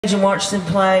And watched them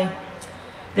play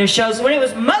their shows when it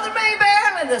was Mother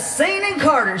Maybelle and the Singing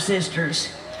Carter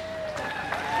sisters.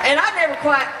 And I never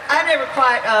quite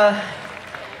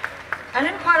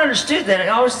understood that. I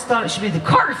always thought it should be the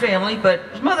Carter family, but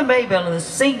it was Mother Maybelle and the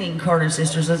Singing Carter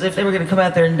sisters, as if they were going to come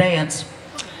out there and dance.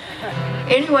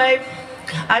 Anyway,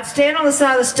 I'd stand on the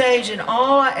side of the stage, and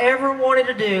all I ever wanted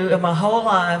to do in my whole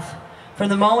life, from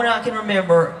the moment I can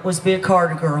remember, was be a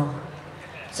Carter girl.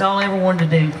 That's all I ever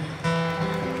wanted to do.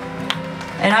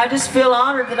 And I just feel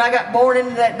honored that I got born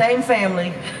into that dang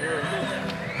family.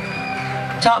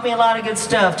 Taught me a lot of good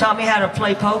stuff. Taught me how to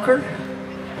play poker.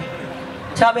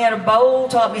 Taught me how to bowl.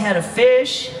 Taught me how to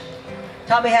fish.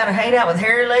 Taught me how to hang out with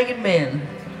hairy-legged men.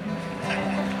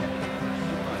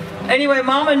 Anyway,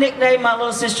 Mama nicknamed my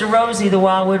little sister Rosie the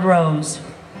Wildwood Rose.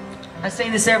 I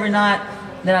sing this every night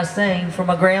that I sing for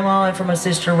my grandma and for my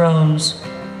sister Rose.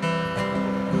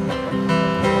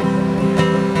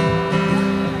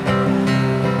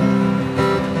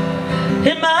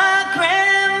 In my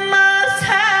grandma's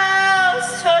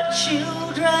house, her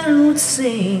children would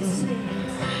sing.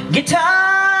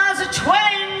 Guitars a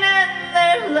twain and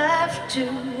their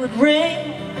laughter would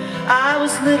ring. I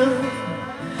was little,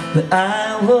 but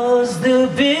I was the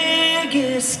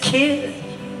biggest kid.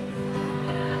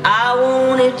 I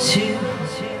wanted to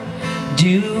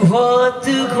do what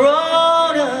the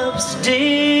grown-ups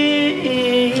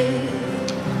did.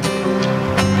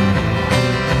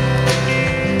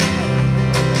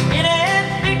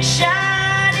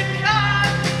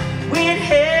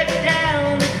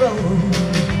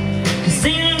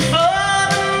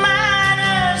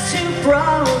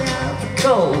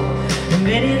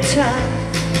 Many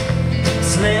times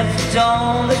slept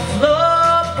on the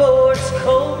floorboards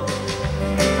cold,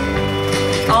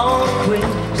 on a quilt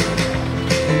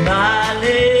with my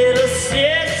little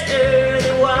sister,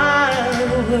 the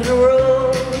Wildwood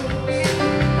Rose.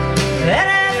 And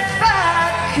if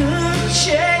I could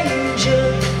change a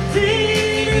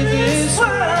thing in this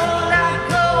world, I'd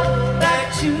go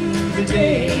back to the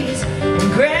days when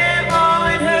Grandma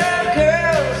and her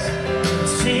girls would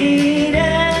sing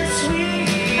and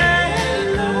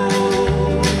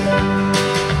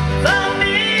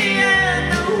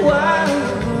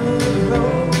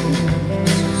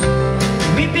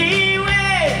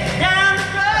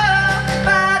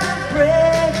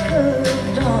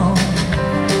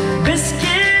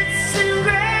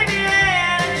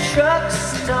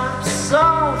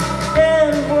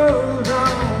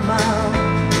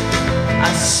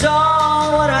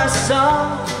saw what I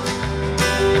saw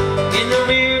in the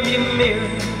rearview mirror.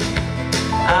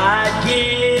 I'd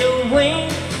get away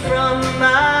from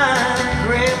my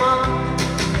grandma,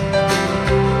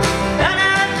 and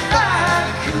if I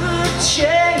could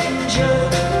change a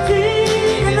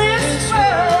thing in this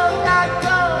world, I'd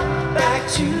go back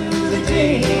to the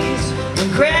days when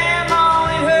Grandma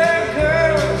and her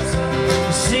girls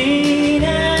were seen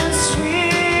and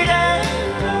sweet and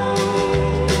low.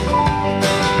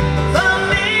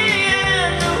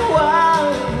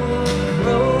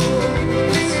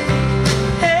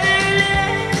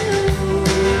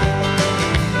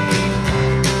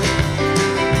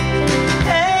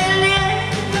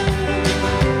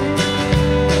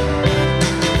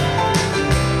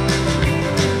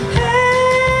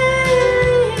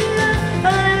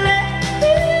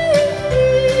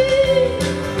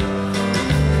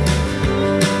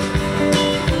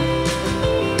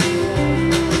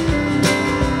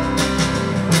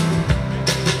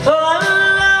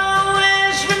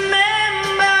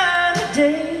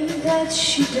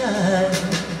 She died.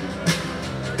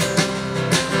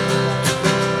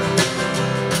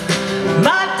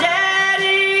 My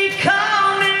daddy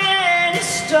called me and he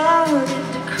started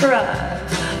to cry.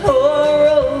 Oh, I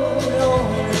rode on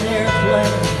an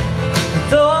airplane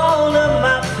with all of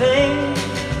my pain.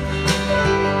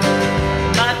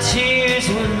 My tears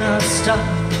would not stop.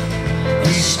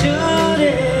 We stood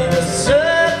in a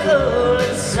circle